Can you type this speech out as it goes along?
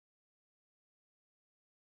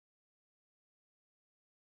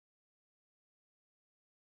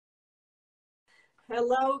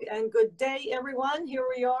Hello and good day, everyone. Here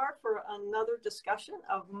we are for another discussion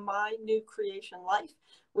of My New Creation Life.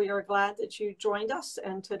 We are glad that you joined us,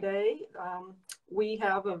 and today we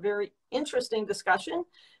have a very interesting discussion.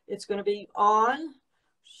 It's going to be on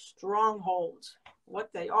strongholds, what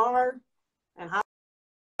they are, and how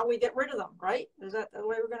we get rid of them, right? Is that the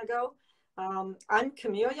way we're going to go? I'm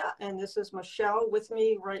Camelia, and this is Michelle with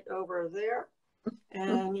me right over there.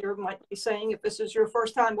 And you might be saying, if this is your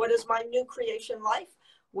first time, what is my new creation life?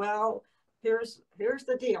 Well, here's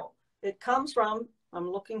the deal. It comes from, I'm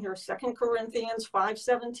looking here, 2 Corinthians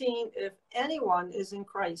 5:17. If anyone is in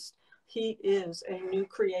Christ, he is a new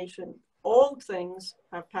creation. Old things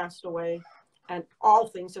have passed away and all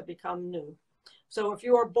things have become new. So if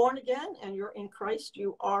you are born again and you're in Christ,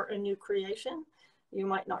 you are a new creation. You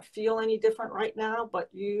might not feel any different right now, but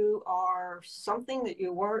you are something that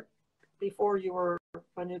you weren't before you were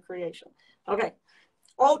a new creation. Okay,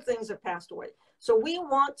 old things have passed away. So we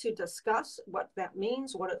want to discuss what that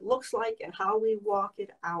means, what it looks like, and how we walk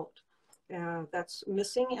it out. That's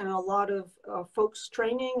missing in a lot of folks'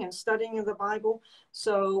 training and studying of the Bible.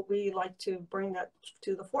 So we like to bring that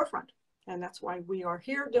to the forefront. And that's why we are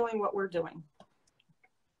here doing what we're doing.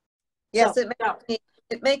 Yes, so,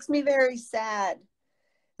 it makes me very sad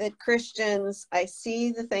that Christians, I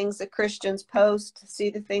see the things that Christians post,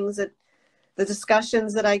 see the things that the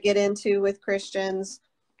discussions that I get into with Christians,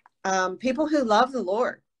 people who love the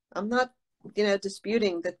Lord. I'm not,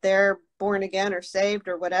 disputing that they're born again or saved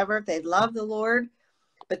or whatever. They love the Lord,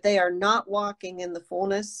 but they are not walking in the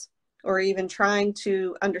fullness or even trying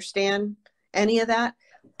to understand any of that.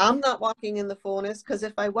 I'm not walking in the fullness because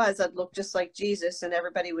if I was, I'd look just like Jesus and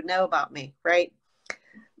everybody would know about me, right?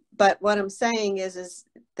 But what I'm saying is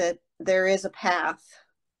that there is a path,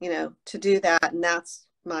 to do that, and that's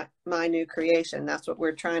my new creation. That's what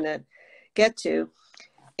we're trying to get to.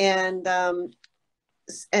 And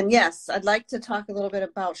yes, I'd like to talk a little bit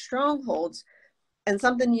about strongholds and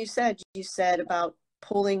something you said about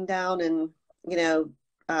pulling down and,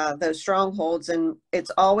 those strongholds. And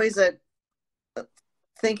it's always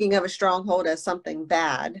thinking of a stronghold as something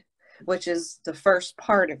bad, which is the first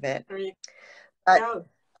part of it.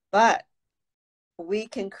 But we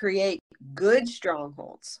can create good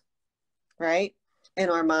strongholds, right, in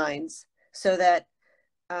our minds, so that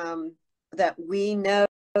that we know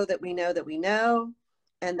that we know that we know,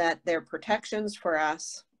 and that they're protections for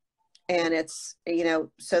us. And it's,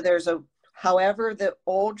 so there's however the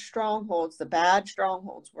old strongholds, the bad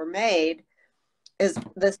strongholds were made, is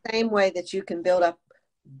the same way that you can build up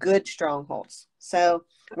good strongholds. So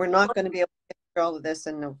we're not going to be able to get through all of this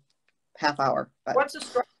in a half hour. But what's a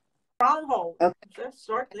stronghold? Okay. Let's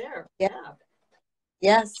start there. Yeah.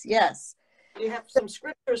 Yes. You have some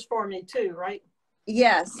scriptures for me too, right?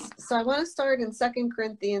 Yes. So I want to start in 2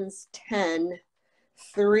 Corinthians 10,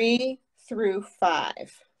 3 through 5.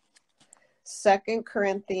 2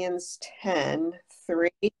 Corinthians 10, 3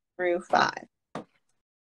 through 5. All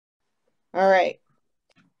right.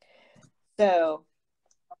 So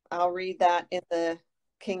I'll read that in the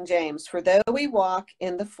King James. For though we walk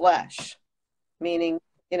in the flesh, meaning,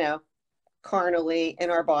 carnally in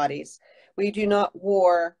our bodies, we do not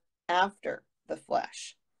war after the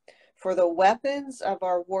flesh. For the weapons of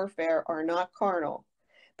our warfare are not carnal,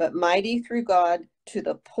 but mighty through God to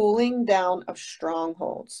the pulling down of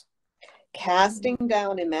strongholds, casting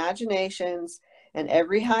down imaginations and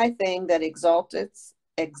every high thing that exalteth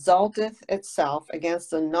itself against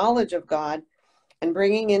the knowledge of God, and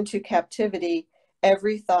bringing into captivity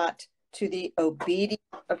every thought to the obedience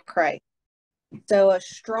of Christ. So a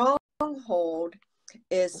stronghold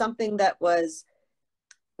is something that was,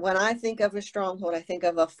 when I think of a stronghold, I think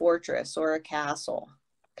of a fortress or a castle.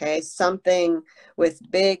 Okay, something with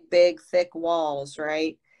big, thick walls,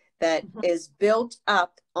 right? That is built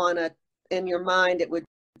up in your mind, it would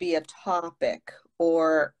be a topic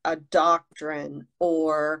or a doctrine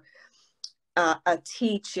or a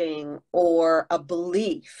teaching or a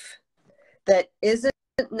belief that isn't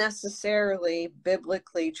necessarily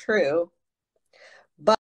biblically true,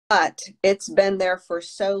 but it's been there for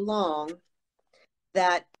so long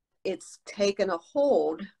that it's taken a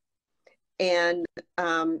hold, and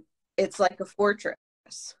it's like a fortress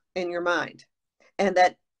in your mind. And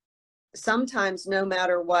that sometimes, no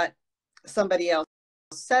matter what somebody else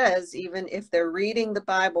says, even if they're reading the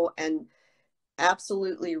Bible and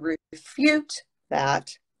absolutely refute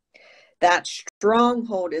that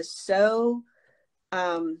stronghold is so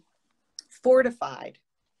fortified.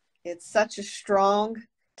 It's such a strong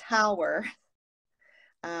tower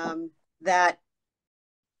that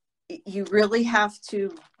you really have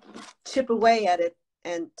to chip away at it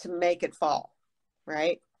and to make it fall,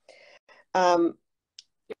 right?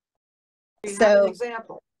 you have an So,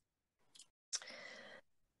 example?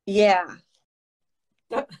 yeah.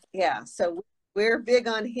 Yeah. So we're big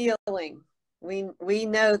on healing. We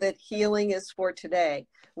know that healing is for today.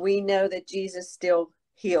 We know that Jesus still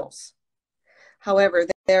heals. However,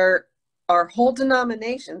 there are whole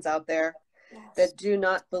denominations out there that do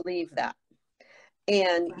not believe that.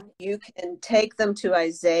 And you can take them to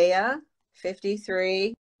Isaiah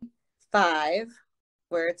 53:5,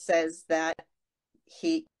 where it says that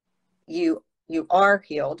you are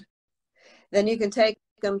healed. Then you can take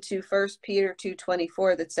them to 1 Peter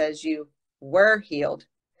 2:24 that says you were healed.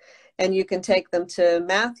 And you can take them to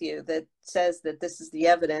Matthew that says that this is the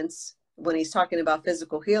evidence when he's talking about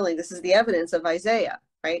physical healing. This is the evidence of Isaiah,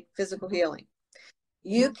 right? Physical healing.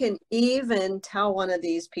 You can even tell one of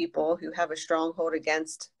these people who have a stronghold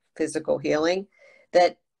against physical healing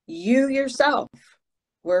that you yourself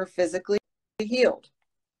were physically healed.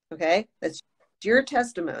 Okay? That's your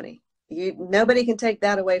testimony. Nobody can take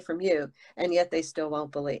that away from you, and yet they still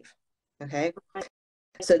won't believe. Okay?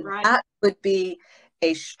 So that would be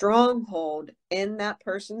a stronghold in that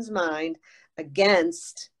person's mind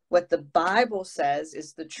against what the Bible says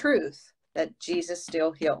is the truth, that Jesus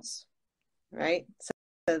still heals, right?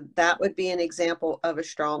 So that would be an example of a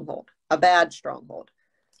stronghold, a bad stronghold.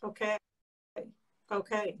 Okay.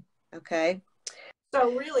 Okay. Okay.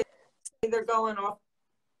 So really, they're going off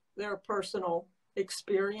their personal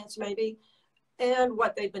experience, maybe, and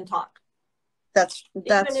what they've been taught. That's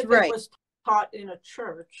even if right. it was taught in a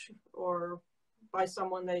church or by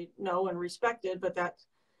someone they know and respected, but that's,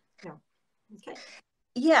 okay.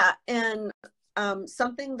 Yeah, and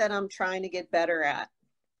something that I'm trying to get better at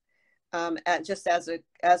just as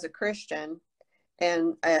a Christian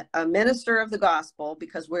and a minister of the gospel,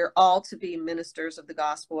 because we're all to be ministers of the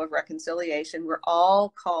gospel of reconciliation. We're all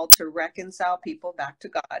called to reconcile people back to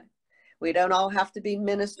God. We don't all have to be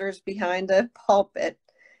ministers behind a pulpit,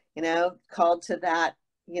 called to that,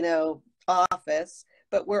 office,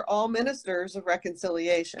 but we're all ministers of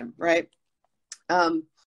reconciliation, right? And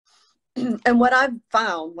what I've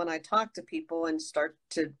found when I talk to people and start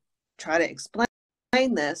to try to explain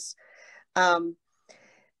this,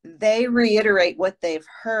 they reiterate what they've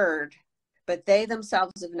heard, but they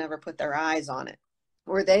themselves have never put their eyes on it,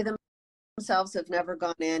 or they themselves have never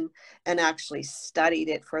gone in and actually studied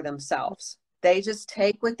it for themselves. They just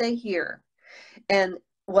take what they hear. And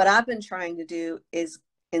what I've been trying to do is,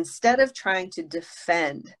 instead of trying to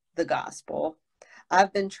defend the gospel,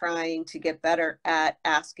 I've been trying to get better at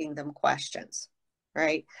asking them questions,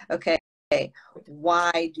 right? Okay,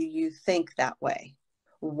 why do you think that way?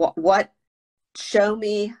 What show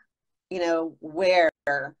me, where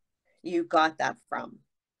you got that from,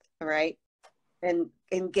 all right? And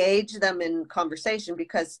engage them in conversation,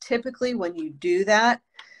 because typically when you do that,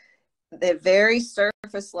 they're very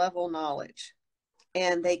surface level knowledge,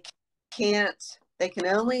 and they can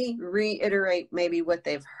only reiterate maybe what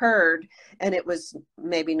they've heard, and it was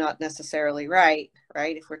maybe not necessarily right,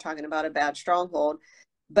 if we're talking about a bad stronghold,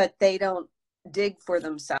 but they don't dig for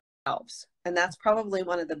themselves. And that's probably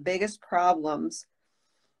one of the biggest problems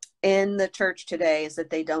in the church today, is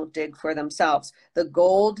that they don't dig for themselves. The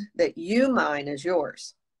gold that you mine is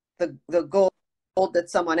yours. The gold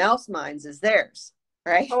that someone else mines is theirs,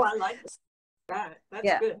 right? Oh, I like that.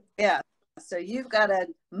 That's good. Yeah. So you've got to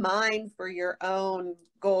mine for your own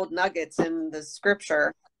gold nuggets in the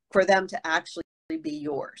scripture for them to actually be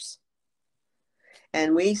yours.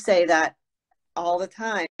 And we say that all the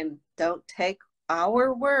time. Don't take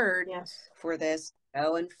our word for this.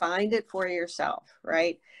 Go and find it for yourself,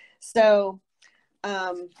 right? So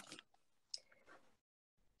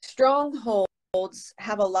strongholds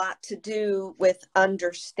have a lot to do with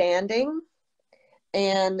understanding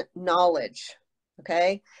and knowledge.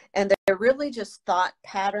 Okay. And they're really just thought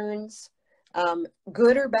patterns,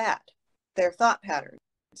 good or bad. They're thought patterns,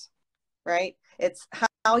 right? It's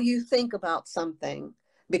how you think about something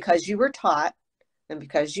because you were taught and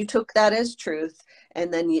because you took that as truth,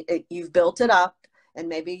 and then you've built it up, and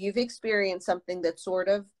maybe you've experienced something that sort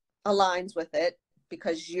of aligns with it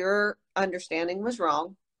because your understanding was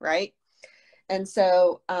wrong, right? And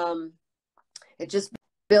so it just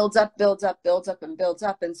builds up, and builds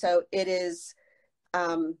up. And so it is,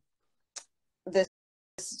 this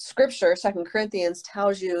scripture, 2 Corinthians,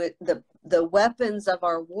 tells you the weapons of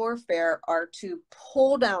our warfare are to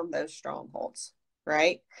pull down those strongholds,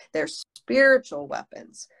 right? They're spiritual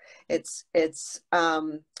weapons. It's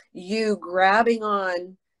you grabbing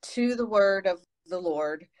on to the word of the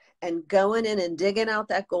Lord and going in and digging out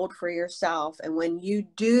that gold for yourself. And when you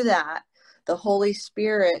do that, the Holy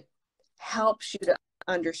Spirit helps you to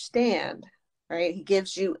understand, right? He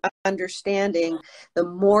gives you understanding. The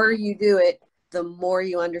more you do it, the more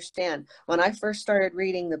you understand. When I first started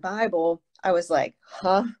reading the Bible, I was like,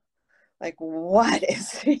 huh? Like, what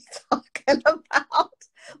is he talking about?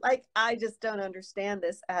 Like, I just don't understand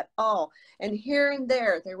this at all. And here and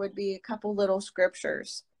there would be a couple little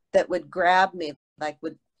scriptures that would grab me, like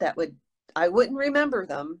I wouldn't remember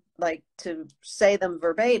them, like to say them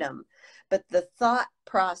verbatim, but the thought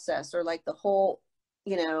process, or like the whole,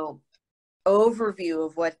 overview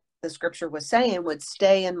of what the scripture was saying would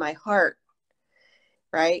stay in my heart,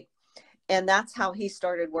 right? And that's how he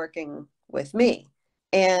started working with me.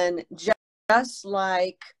 And just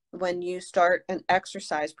like when you start an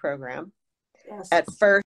exercise program, Yes. At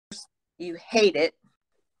first you hate it.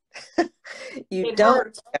 It don't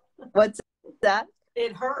hurts. What's that?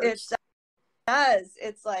 It hurts. It does.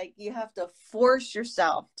 It's like you have to force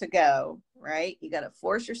yourself to go, right? You got to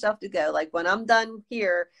force yourself to go. Like, when I'm done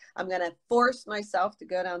here, I'm going to force myself to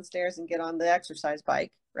go downstairs and get on the exercise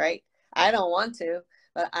bike, right? I don't want to,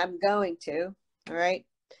 but I'm going to. All right.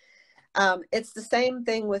 It's the same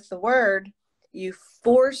thing with the word. You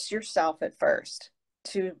force yourself at first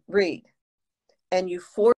to read, and you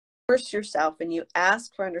force yourself and you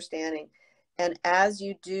ask for understanding. And as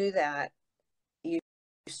you do that, you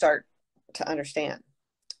start to understand.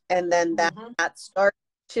 And then that starts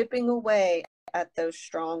chipping away at those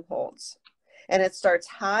strongholds. And it starts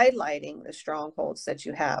highlighting the strongholds that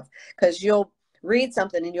you have, because you'll read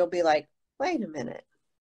something and you'll be like, wait a minute,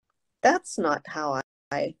 that's not how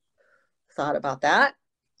I thought about that,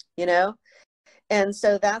 And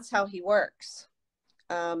so that's how he works.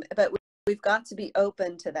 But we've got to be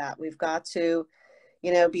open to that. We've got to,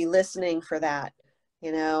 be listening for that.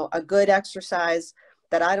 A good exercise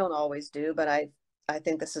that I don't always do, but I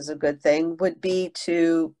think this is a good thing, would be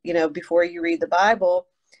to, before you read the Bible,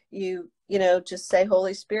 you just say,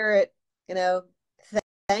 Holy Spirit,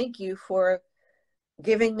 thank you for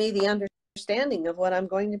giving me the understanding of what I'm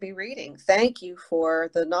going to be reading. Thank you for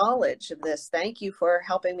the knowledge of this. Thank you for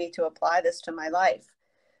helping me to apply this to my life,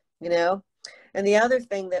 And the other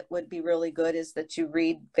thing that would be really good is that you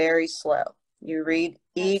read very slow. You read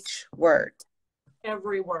each word.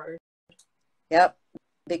 Every word. Yep.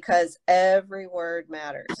 Because every word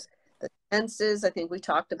matters. The tenses, I think we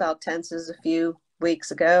talked about tenses a few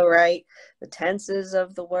weeks ago, right? The tenses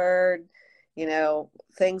of the word,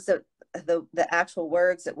 things that the actual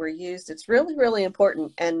words that were used, it's really, really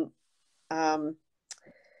important. And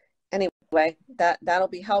anyway, that'll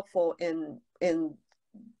be helpful in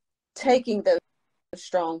taking those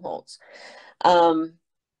strongholds.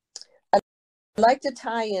 I'd like to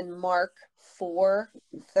tie in Mark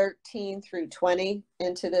 4:13 through 20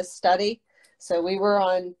 into this study. So we were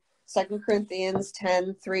on 2 Corinthians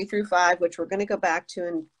 10:3 through 5, which we're going to go back to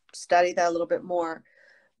and study that a little bit more.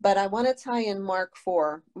 But I want to tie in Mark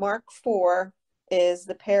 4. Mark 4 is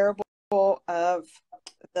the parable of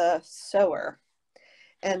the sower.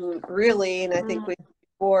 And really, and I think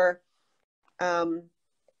before, to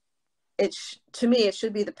me, it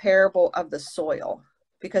should be the parable of the soil,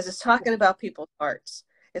 because it's talking about people's hearts.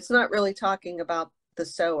 It's not really talking about the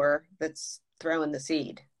sower that's throwing the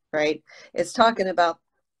seed, right? It's talking about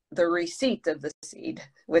the receipt of the seed,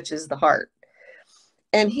 which is the heart.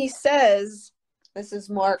 And he says, this is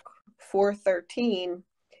Mark 4:13.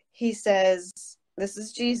 He says, this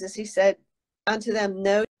is Jesus. He said unto them,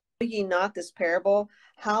 know ye not this parable?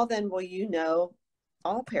 How then will you know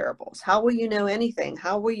all parables? How will you know anything?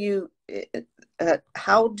 How will you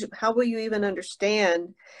how will you even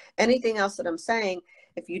understand anything else that I'm saying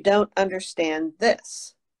if you don't understand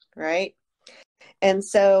this, right? And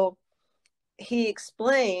so he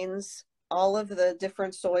explains all of the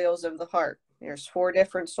different soils of the heart. There's 4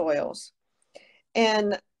 different soils.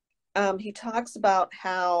 And he talks about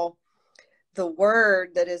how the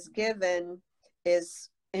word that is given is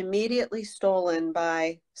immediately stolen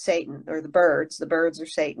by Satan, or the birds. The birds are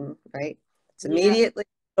Satan, right? It's immediately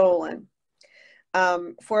stolen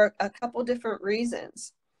for a couple different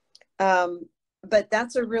reasons. But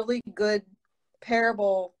that's a really good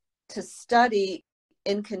parable to study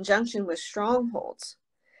in conjunction with strongholds,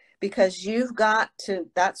 because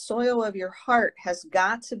that soil of your heart has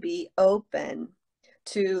got to be open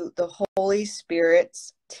to the Holy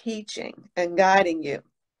Spirit's teaching and guiding you.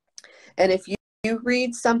 And if you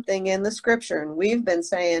read something in the scripture, and we've been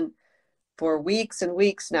saying for weeks and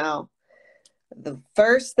weeks now, the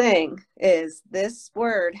first thing is this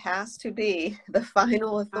word has to be the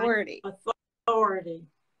final authority.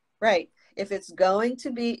 Right. If it's going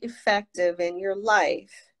to be effective in your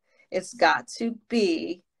life, it's got to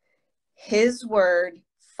be his word,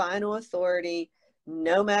 final authority,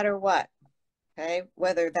 no matter what. Okay.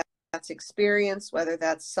 Whether that's experience, whether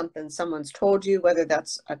that's something someone's told you, whether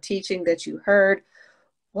that's a teaching that you heard,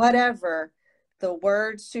 whatever, the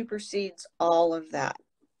word supersedes all of that,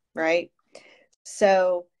 right?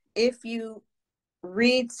 So if you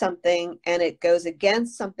read something and it goes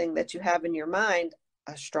against something that you have in your mind,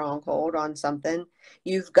 a stronghold on something,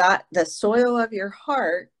 you've got the soil of your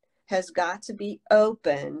heart has got to be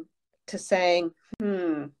open to saying,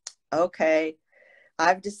 okay,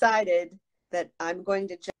 I've decided that I'm going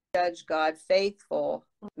to judge God faithful,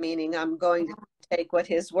 meaning I'm going to take what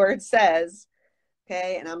his word says,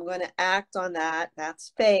 okay, and I'm going to act on that.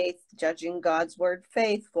 That's faith, judging God's word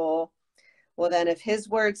faithful. Well, then if his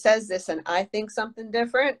word says this and I think something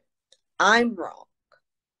different, I'm wrong,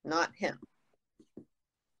 not him.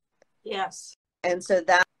 Yes. And so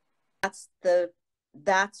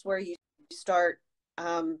that's where you start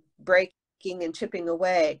breaking and chipping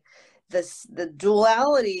away. The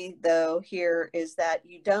duality, though, here is that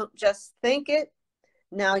you don't just think it.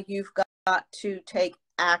 Now you've got to take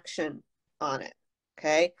action on it.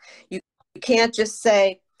 Okay. You can't just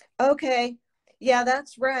say, okay, yeah,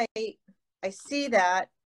 that's right. I see that.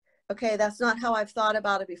 Okay, that's not how I've thought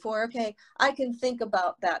about it before. Okay, I can think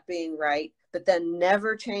about that being right, but then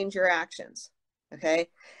never change your actions. Okay,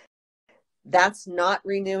 that's not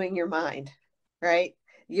renewing your mind, right?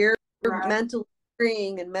 You're Right. mentally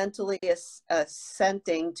agreeing and mentally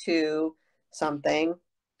assenting to something,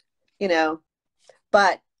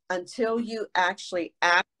 but until you actually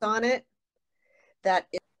act on it, that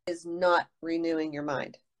is not renewing your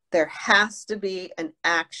mind. There has to be an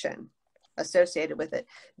action associated with it,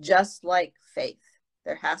 just like faith.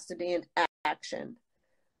 There has to be an action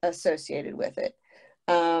associated with it.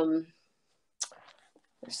 There's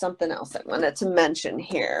something else I wanted to mention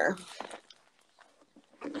here.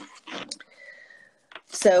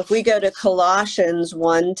 So if we go to Colossians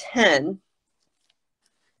 1:10,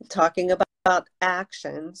 talking about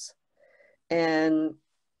actions and,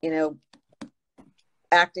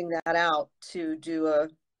 acting that out to do a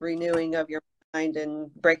renewing of your mind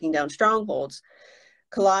and breaking down strongholds.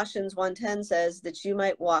 Colossians 1:10 says that you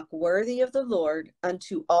might walk worthy of the Lord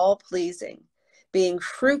unto all pleasing, being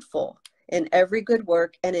fruitful in every good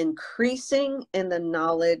work and increasing in the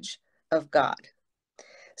knowledge of God.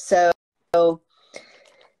 So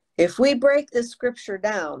if we break this scripture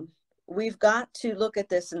down, we've got to look at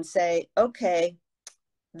this and say, okay,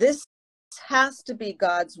 this has to be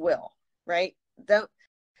God's will, right?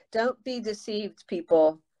 Don't be deceived,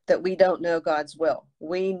 people, that we don't know God's will.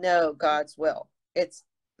 We know God's will. It's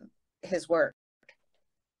his word,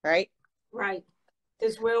 right? Right.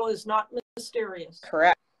 His will is not mysterious.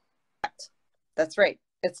 Correct. That's right.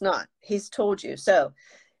 It's not. He's told you. So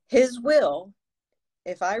his will,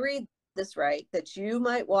 if I read this right, that you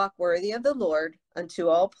might walk worthy of the Lord unto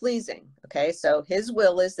all pleasing. Okay. So his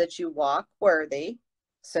will is that you walk worthy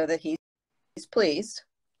so that he's pleased,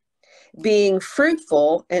 being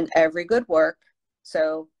fruitful in every good work.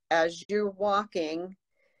 So as you're walking,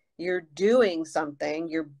 you're doing something,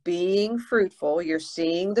 you're being fruitful, you're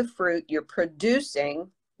seeing the fruit, you're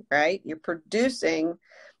producing, right? You're producing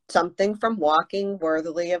something from walking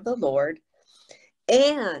worthily of the Lord,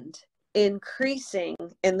 and increasing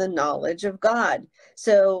in the knowledge of God.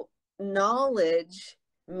 So knowledge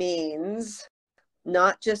means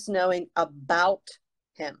not just knowing about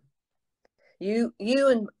him. You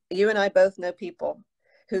and I both know people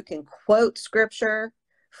who can quote scripture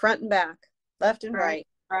front and back, left and right,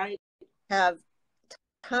 have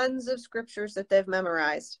tons of scriptures that they've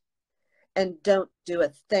memorized and don't do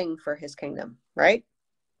a thing for his kingdom, right?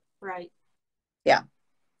 Right. Yeah.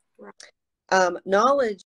 Right.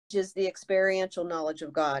 Knowledge is the experiential knowledge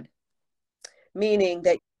of God, meaning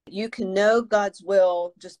that you can know God's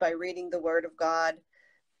will just by reading the word of God,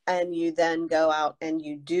 and you then go out and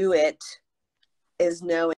you do it, is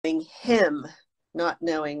knowing him, not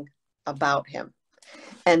knowing about him.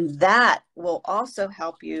 And that will also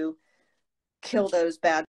help you kill those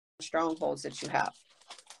bad strongholds that you have.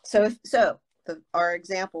 So our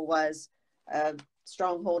example was a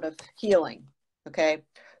stronghold of healing. Okay.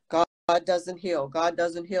 God doesn't heal. God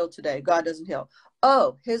doesn't heal today. God doesn't heal.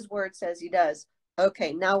 Oh, his word says he does.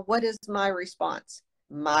 Okay. Now what is my response?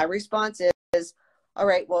 My response is, all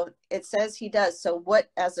right, well, it says he does. So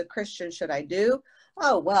what, as a Christian, should I do?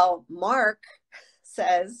 Oh, well, Mark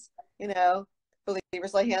says,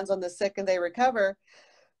 believers lay hands on the sick and they recover.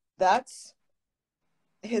 That's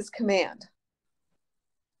his command.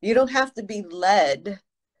 You don't have to be led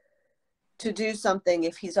to do something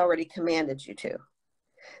if he's already commanded you to.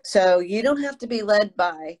 So you don't have to be led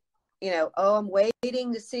by, oh, I'm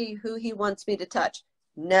waiting to see who he wants me to touch.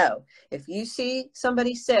 No, if you see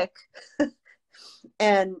somebody sick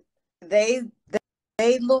and they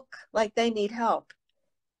they look like they need help.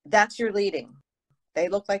 That's your leading. They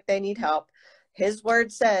look like they need help. His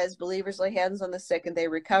word says believers lay hands on the sick and they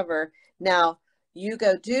recover. Now you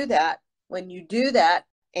go do that. When you do that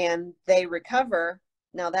and they recover,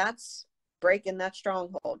 now that's breaking that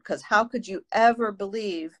stronghold. Because how could you ever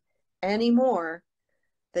believe anymore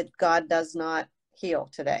that God does not heal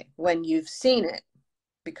today when you've seen it?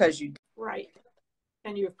 Because you Right.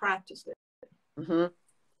 And you've practiced it. mm-hmm.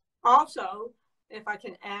 Also, if I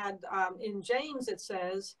can add, in James it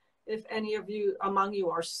says, if any of you among you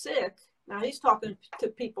are sick, now he's talking to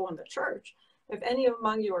people in the church. If any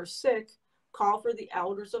among you are sick, call for the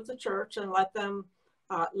elders of the church and let them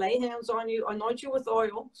lay hands on you, anoint you with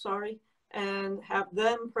oil, and have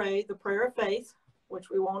them pray the prayer of faith, which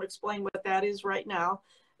we won't explain what that is right now.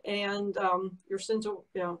 And your sins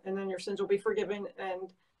will, and then your sins will be forgiven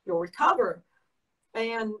and you'll recover.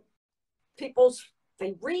 And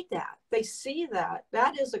they read that, they see that.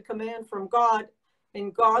 That is a command from God in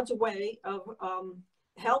God's way of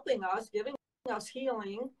helping us, giving us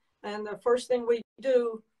healing. And the first thing we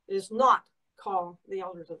do is not call the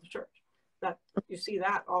elders of the church. That you see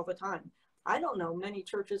that all the time. I don't know many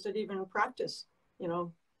churches that even practice,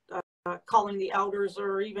 calling the elders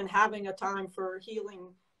or even having a time for healing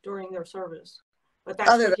during their service. But that's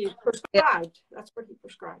what he prescribed. Yeah. That's what he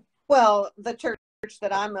prescribed. Well, the church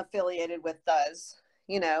that I'm affiliated with does.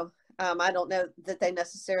 I don't know that they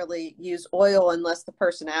necessarily use oil unless the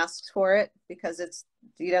person asks for it, because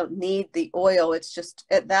you don't need the oil. It's just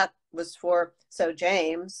that was for, so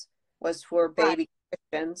James was for baby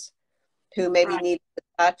Christians who maybe need the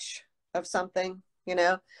touch of something,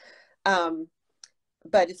 but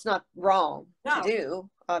it's not wrong to do,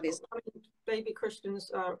 obviously. I mean, baby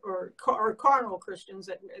Christians or carnal Christians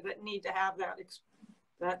that need to have that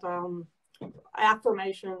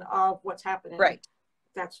affirmation of what's happening. Right.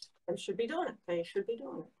 They should be doing it. They should be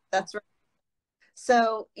doing it. That's right.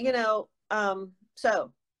 So,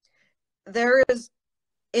 so there is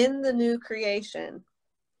in the new creation,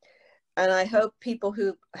 and I hope people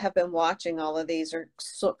who have been watching all of these are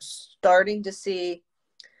starting to see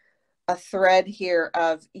a thread here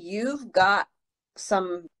of you've got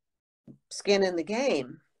some skin in the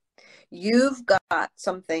game. You've got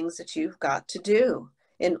some things that you've got to do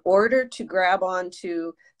in order to grab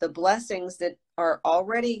onto the blessings that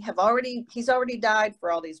he's already died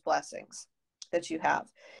for all these blessings that you have.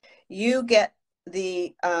 You get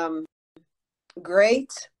the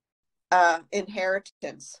great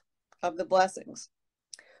inheritance of the blessings.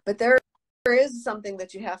 But there is something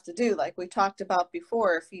that you have to do, like we talked about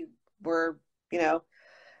before. If you were, a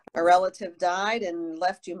relative died and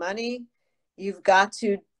left you money, you've got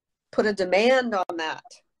to put a demand on that.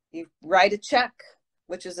 You write a check,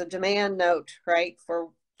 which is a demand note, right, for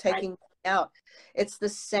taking out. It's the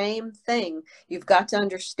same thing. You've got to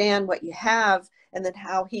understand what you have and then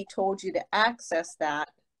how he told you to access that.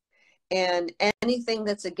 And anything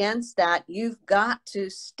that's against that, you've got to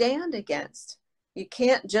stand against. You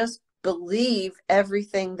can't just believe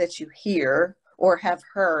everything that you hear or have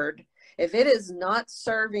heard. If it is not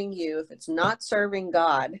serving you, if it's not serving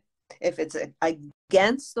God, if it's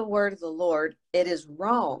against the word of the Lord, it is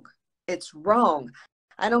wrong. It's wrong.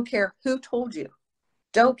 I don't care who told you.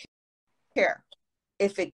 Don't care.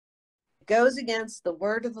 If it goes against the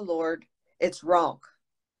word of the Lord, it's wrong.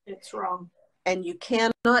 It's wrong. And you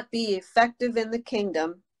cannot be effective in the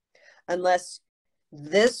kingdom unless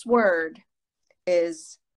this word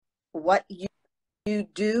is what you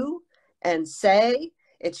do and say.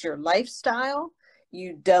 It's your lifestyle.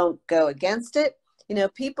 You don't go against it.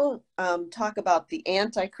 People talk about the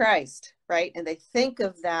Antichrist, right? And they think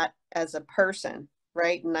of that as a person,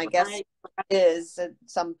 right? And I guess it is at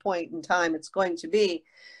some point in time it's going to be.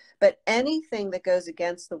 But anything that goes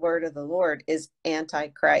against the word of the Lord is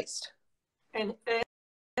Antichrist. And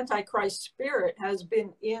Antichrist spirit has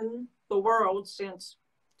been in the world since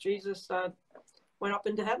Jesus went up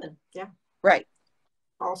into heaven. Yeah. Right.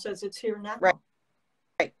 Paul says it's here now.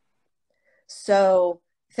 Right. So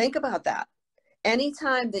think about that.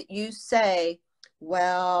 Anytime that you say,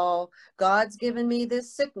 well, God's given me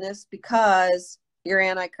this sickness because you're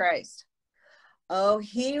Antichrist. Oh,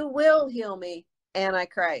 he will heal me,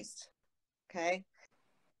 Antichrist. Okay.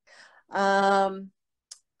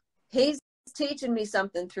 He's teaching me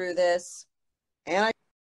something through this,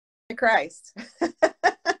 Antichrist.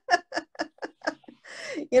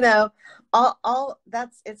 All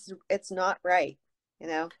that's it's not right.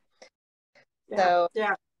 So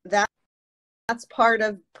that's part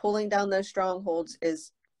of pulling down those strongholds.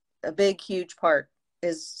 Is a big, huge part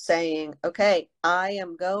is saying, okay, I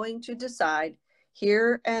am going to decide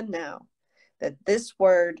here and now that this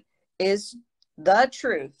word is the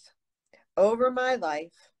truth over my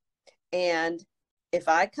life. And if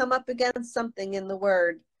I come up against something in the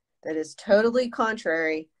word that is totally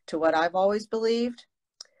contrary to what I've always believed,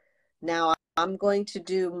 now I'm going to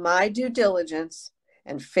do my due diligence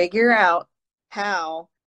and figure out how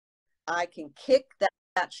I can kick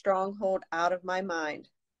that stronghold out of my mind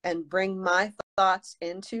and bring my thoughts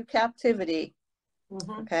into captivity,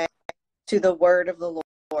 okay, to the word of the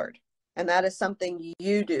Lord. And that is something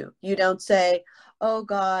you do. You don't say, oh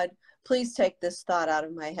God, please take this thought out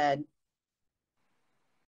of my head.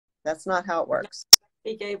 That's not how it works.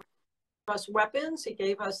 He gave us weapons. He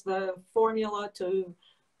gave us the formula to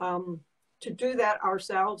do that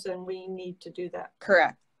ourselves, and we need to do that.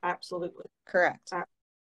 Correct. Absolutely. Correct.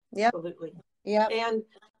 Absolutely. Yeah. And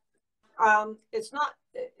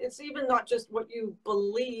it's even not just what you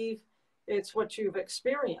believe, it's what you've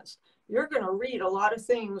experienced. You're going to read a lot of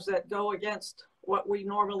things that go against what we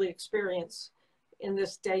normally experience in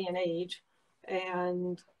this day and age,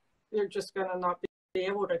 and you're just going to not be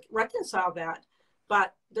able to reconcile that.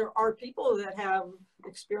 But there are people that have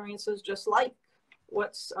experiences just like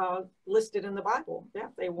what's listed in the Bible. Yeah,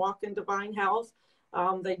 they walk in divine health.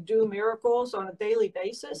 They do miracles on a daily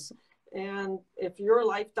basis. And if your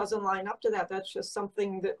life doesn't line up to that, that's just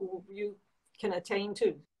something that you can attain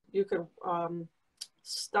to. You can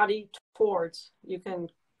study towards. You can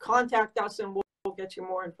contact us and we'll get you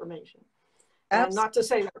more information. And not to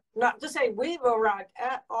say we've arrived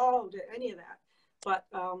at all to any of that, but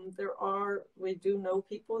we do know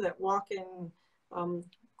people that walk in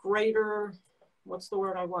greater, what's the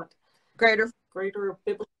word I want? Greater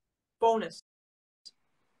biblical fullness.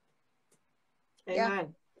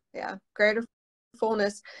 Amen. Yeah. Greater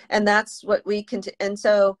fullness. And that's what we can, and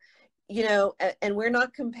so, and we're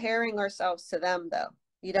not comparing ourselves to them though.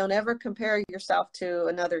 You don't ever compare yourself to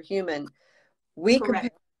another human. We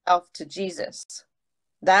compare ourselves to Jesus.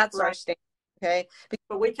 That's our standard. Okay.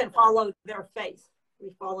 But we can follow their faith.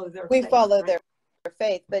 We follow their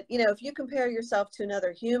faith. But, if you compare yourself to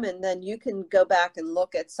another human, then you can go back and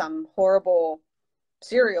look at some horrible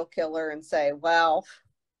serial killer and say, well,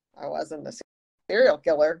 I wasn't a serial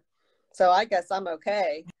killer, so I guess I'm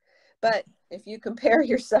okay. But if you compare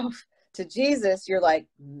yourself to Jesus, you're like,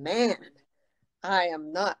 man, I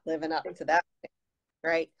am not living up to that.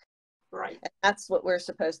 Right. Right. And that's what we're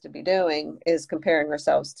supposed to be doing, is comparing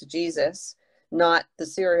ourselves to Jesus, not the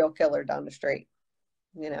serial killer down the street.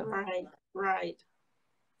 Right.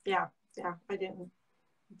 Yeah. I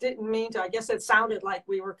didn't mean to. I guess it sounded like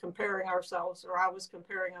we were comparing ourselves, or I was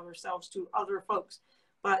comparing ourselves to other folks.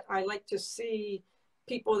 But I like to see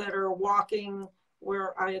people that are walking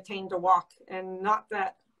where I attained to walk, and not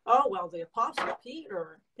that, oh, well, the Apostle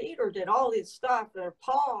Peter did all this stuff, or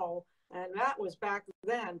Paul, and that was back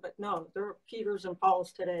then. But no, there are Peters and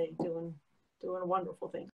Pauls today doing wonderful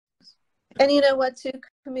things. And you know what, too,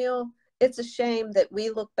 Camille? It's a shame that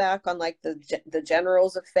we look back on like the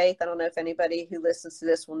generals of faith. I don't know if anybody who listens to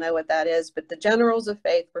this will know what that is, but the generals of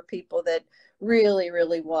faith were people that really,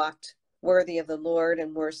 really walked worthy of the Lord,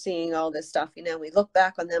 and we're seeing all this stuff. We look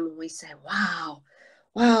back on them and we say, wow,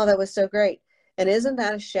 that was so great. And isn't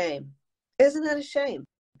that a shame? Isn't that a shame?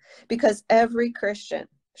 Because every Christian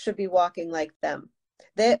should be walking like them.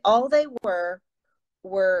 All they were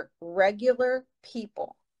regular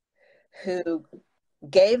people who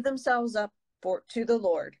gave themselves up to the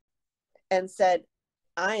Lord and said,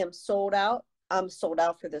 I am sold out. I'm sold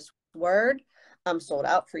out for this word. I'm sold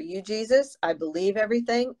out for you, Jesus. I believe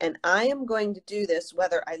everything, and I am going to do this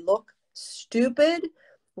whether I look stupid,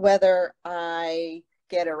 whether I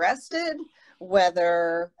get arrested,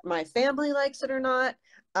 whether my family likes it or not.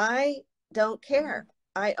 I don't care.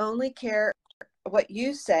 I only care what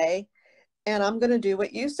you say, and I'm going to do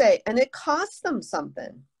what you say. And it cost them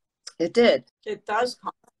something. It did. It does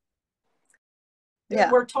cost. Yeah.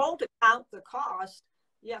 We're told to count the cost.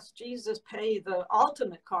 Yes, Jesus paid the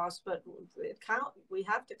ultimate cost, but we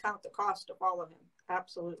have to count the cost to follow him.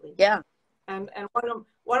 Absolutely. Yeah. And one of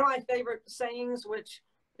my favorite sayings, which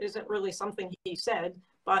isn't really something he said,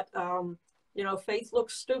 but faith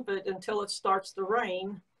looks stupid until it starts to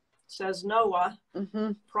rain, says Noah.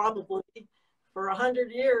 Mm-hmm. Probably for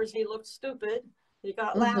 100 years he looked stupid. He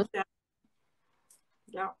got laughed at.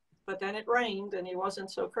 Yeah, but then it rained and he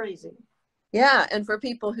wasn't so crazy. Yeah, and for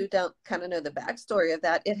people who don't kind of know the backstory of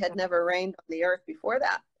that, it had never rained on the earth before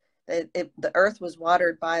that. The earth was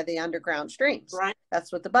watered by the underground streams. Right.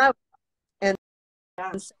 That's what the Bible. And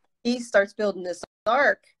so he starts building this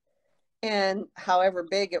ark, and however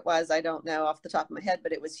big it was, I don't know off the top of my head,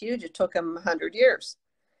 but it was huge. It took him 100 years.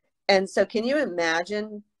 And so can you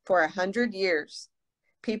imagine for 100 years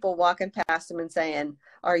people walking past him and saying,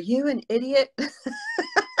 "Are you an idiot?"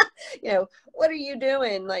 You know, what are you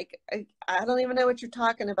doing? Like, I don't even know what you're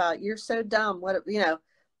talking about. You're so dumb. What, you know,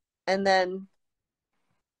 and then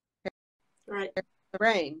Right. the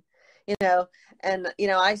rain, you know, and, you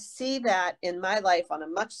know, I see that in my life on a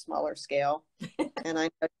much smaller scale. And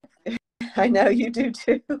I know you do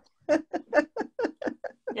too.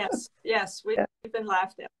 Yes. Yes. We've been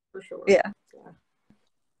laughed at for sure. Yeah.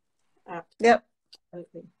 Yep.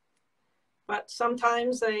 Absolutely. But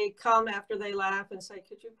sometimes they come after they laugh and say,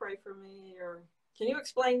 "Could you pray for me?" Or "Can you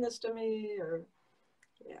explain this to me?" Or,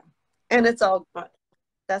 yeah. And it's all, but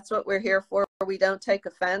that's what we're here for. We don't take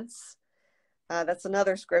offense. That's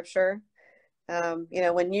another scripture. You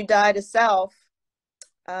know, when you die to self,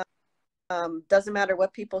 doesn't matter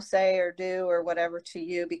what people say or do or whatever to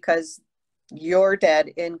you, because you're dead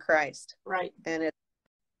in Christ. Right. And it's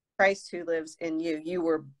Christ who lives in you. You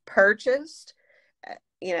were purchased,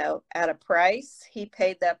 you know, at a price. He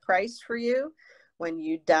paid that price for you. When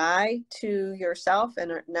you die to yourself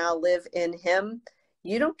and now live in him,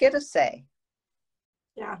 you don't get a say.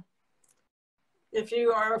 Yeah. If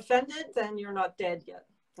you are offended, then you're not dead yet.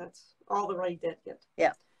 That's all the right dead yet.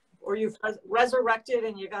 Yeah. Or you've resurrected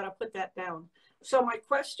and you got to put that down. So my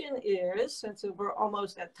question is, since we're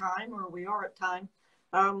almost at time, or we are at time,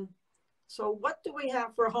 so what do we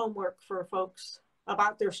have for homework for folks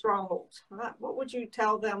about their strongholds? What would you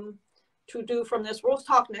tell them to do from this? We'll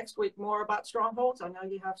talk next week more about strongholds. I know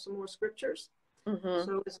you have some more scriptures. Mm-hmm.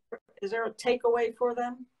 So is there a takeaway for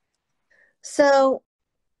them? So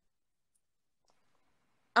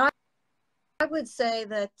I would say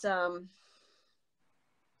that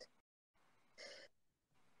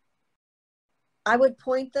I would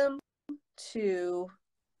point them to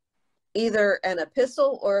either an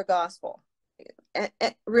epistle or a gospel,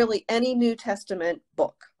 really any New Testament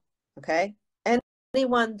book, okay? Any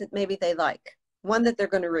one that maybe they like, one that they're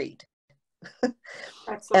going to read.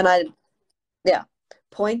 And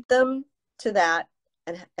point them to that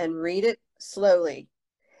and read it slowly,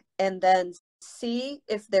 and then see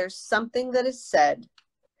if there's something that is said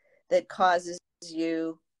that causes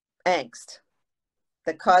you angst,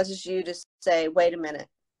 that causes you to say, wait a minute,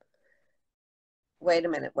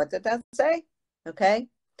 what did that say? Okay.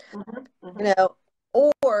 Mm-hmm. Mm-hmm. You know,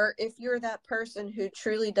 or if you're that person who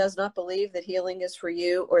truly does not believe that healing is for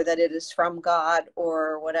you or that it is from God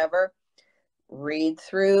or whatever, read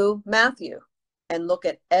through Matthew and look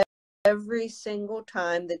at every single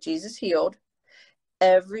time that Jesus healed,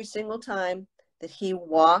 every single time that he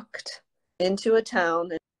walked into a town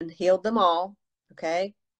and healed them all,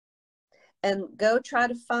 okay? And go try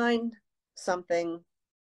to find something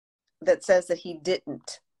that says that he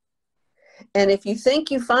didn't. And if you think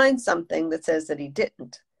you find something that says that he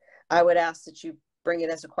didn't, I would ask that you bring it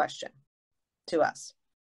as a question to us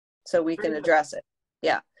so we can address it.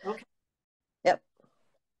 Yeah. Okay. Yep.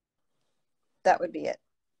 That would be it.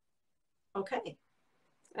 Okay.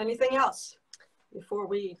 Anything else before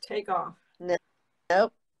we take off? No.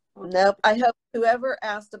 Nope. Okay. Nope. I hope whoever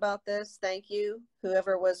asked about this, thank you.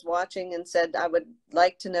 Whoever was watching and said, I would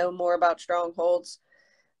like to know more about strongholds,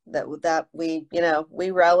 that we, you know,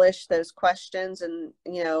 we relish those questions, and,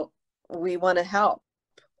 you know, we want to help.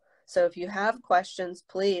 So if you have questions,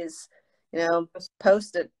 please, you know,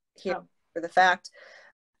 post it here for the fact,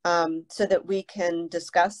 so that we can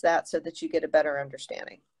discuss that so that you get a better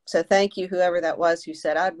understanding. So thank you, whoever that was who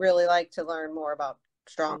said, I'd really like to learn more about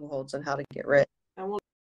strongholds and how to get rid. And we'll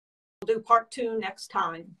do part 2 next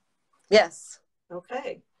time. Yes.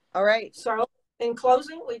 Okay. All right. So in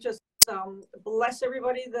closing, we just bless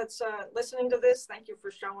everybody that's listening to this. Thank you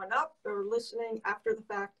for showing up or listening after the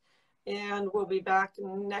fact. And we'll be back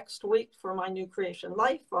next week for My New Creation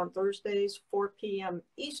Life on Thursdays, 4 p.m.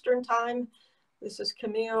 Eastern Time. This is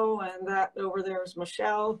Camille, and that over there is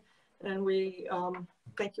Michelle. And we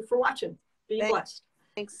thank you for watching. Be blessed.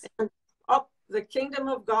 Thanks. And the kingdom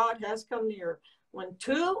of God has come near. When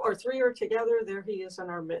 2 or 3 are together, there he is in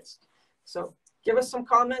our midst. So give us some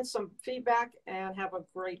comments, some feedback, and have a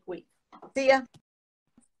great week. See ya.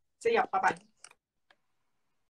 See ya. Bye-bye.